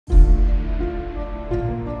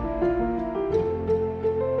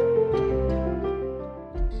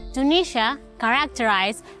Tunisia,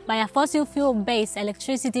 characterized by a fossil fuel-based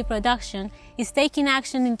electricity production, is taking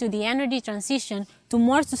action into the energy transition to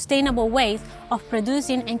more sustainable ways of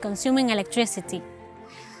producing and consuming electricity.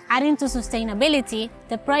 Adding to sustainability,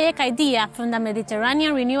 the project idea from the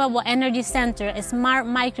Mediterranean Renewable Energy Center, Smart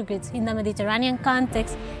Microgrids in the Mediterranean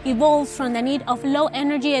context, evolves from the need of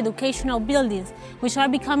low-energy educational buildings, which are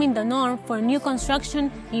becoming the norm for new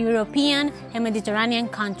construction in European and Mediterranean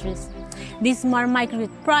countries. This Smart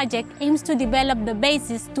Microgrid project aims to develop the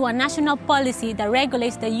basis to a national policy that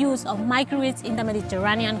regulates the use of microgrids in the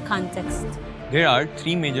Mediterranean context. There are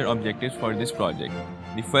three major objectives for this project.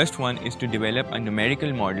 The first one is to develop a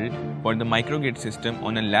numerical model for the microgrid system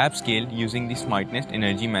on a lab scale using the Smartest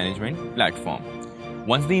Energy Management platform.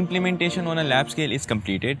 Once the implementation on a lab scale is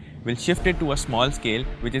completed, we'll shift it to a small scale,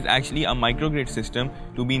 which is actually a microgrid system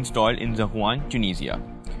to be installed in Zaghouan, Tunisia.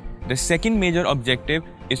 The second major objective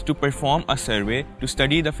is to perform a survey to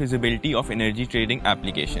study the feasibility of energy trading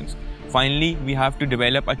applications. Finally, we have to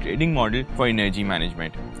develop a trading model for energy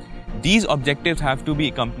management. These objectives have to be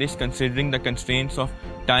accomplished considering the constraints of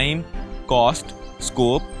time, cost,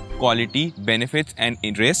 scope, quality, benefits and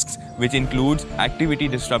risks, which includes activity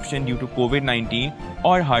disruption due to COVID-19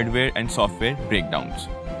 or hardware and software breakdowns.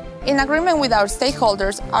 In agreement with our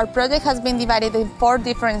stakeholders, our project has been divided in 4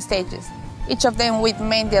 different stages, each of them with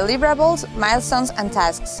main deliverables, milestones and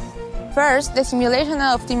tasks. First, the simulation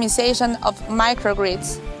and optimization of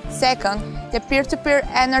microgrids. Second, the peer-to-peer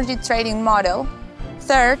energy trading model.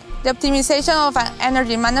 Third, the optimization of an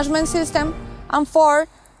energy management system. And fourth,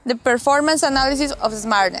 the performance analysis of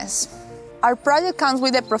smartness. Our project comes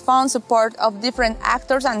with the profound support of different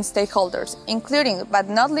actors and stakeholders, including, but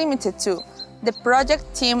not limited to, the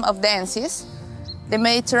project team of DENSYS, the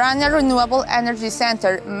Mediterranean Renewable Energy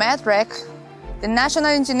Center, Med-EcoSuRe, the National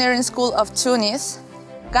Engineering School of Tunis,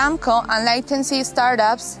 GAMCO and Latency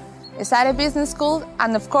Startups, ESARE Business School,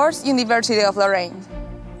 and of course, University of Lorraine.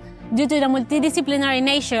 Due to the multidisciplinary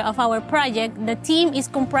nature of our project, the team is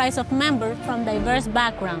comprised of members from diverse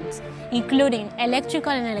backgrounds, including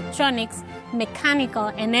electrical and electronics, mechanical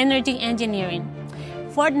and energy engineering.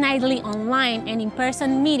 Fortnightly online and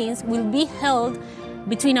in-person meetings will be held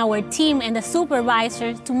between our team and the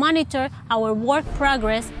supervisor to monitor our work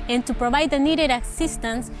progress and to provide the needed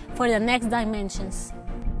assistance for the next dimensions.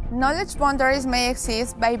 Knowledge boundaries may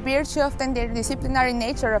exist by virtue of the interdisciplinary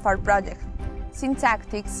nature of our project.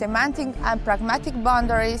 Syntactic, semantic, and pragmatic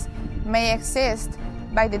boundaries may exist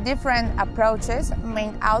by the different approaches,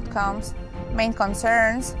 main outcomes, main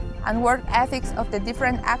concerns, and work ethics of the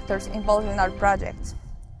different actors involved in our project.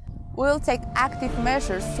 We will take active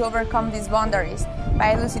measures to overcome these boundaries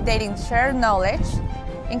by elucidating shared knowledge,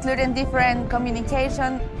 including different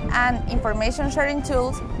communication and information sharing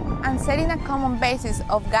tools, and setting a common basis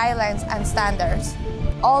of guidelines and standards.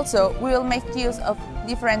 Also, we will make use of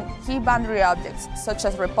different key boundary objects, such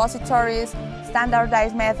as repositories,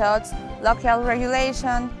 standardized methods, local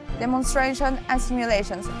regulation, demonstration, and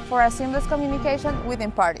simulations for a seamless communication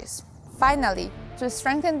within parties. Finally, to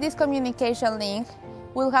strengthen this communication link,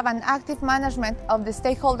 we'll have an active management of the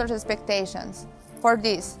stakeholders' expectations. For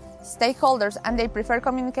this, stakeholders and their preferred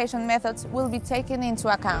communication methods will be taken into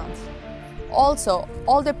account. Also,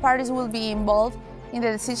 all the parties will be involved in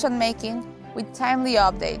the decision-making with timely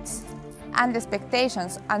updates, and the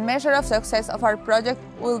expectations and measure of success of our project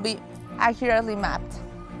will be accurately mapped.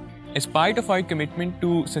 As part of our commitment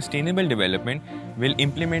to sustainable development, we'll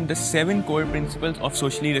implement the 7 core principles of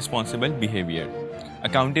socially responsible behavior.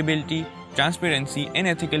 Accountability, transparency, and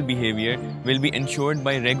ethical behavior will be ensured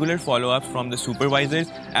by regular follow-ups from the supervisors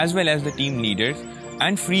as well as the team leaders,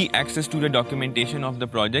 and free access to the documentation of the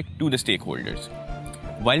project to the stakeholders.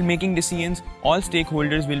 While making decisions, all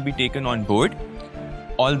stakeholders will be taken on board.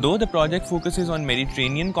 Although the project focuses on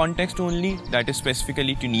Mediterranean context only, that is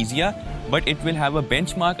specifically Tunisia, but it will have a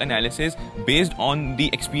benchmark analysis based on the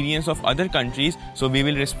experience of other countries, so we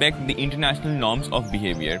will respect the international norms of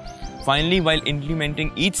behavior. Finally, while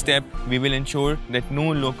implementing each step, we will ensure that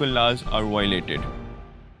no local laws are violated.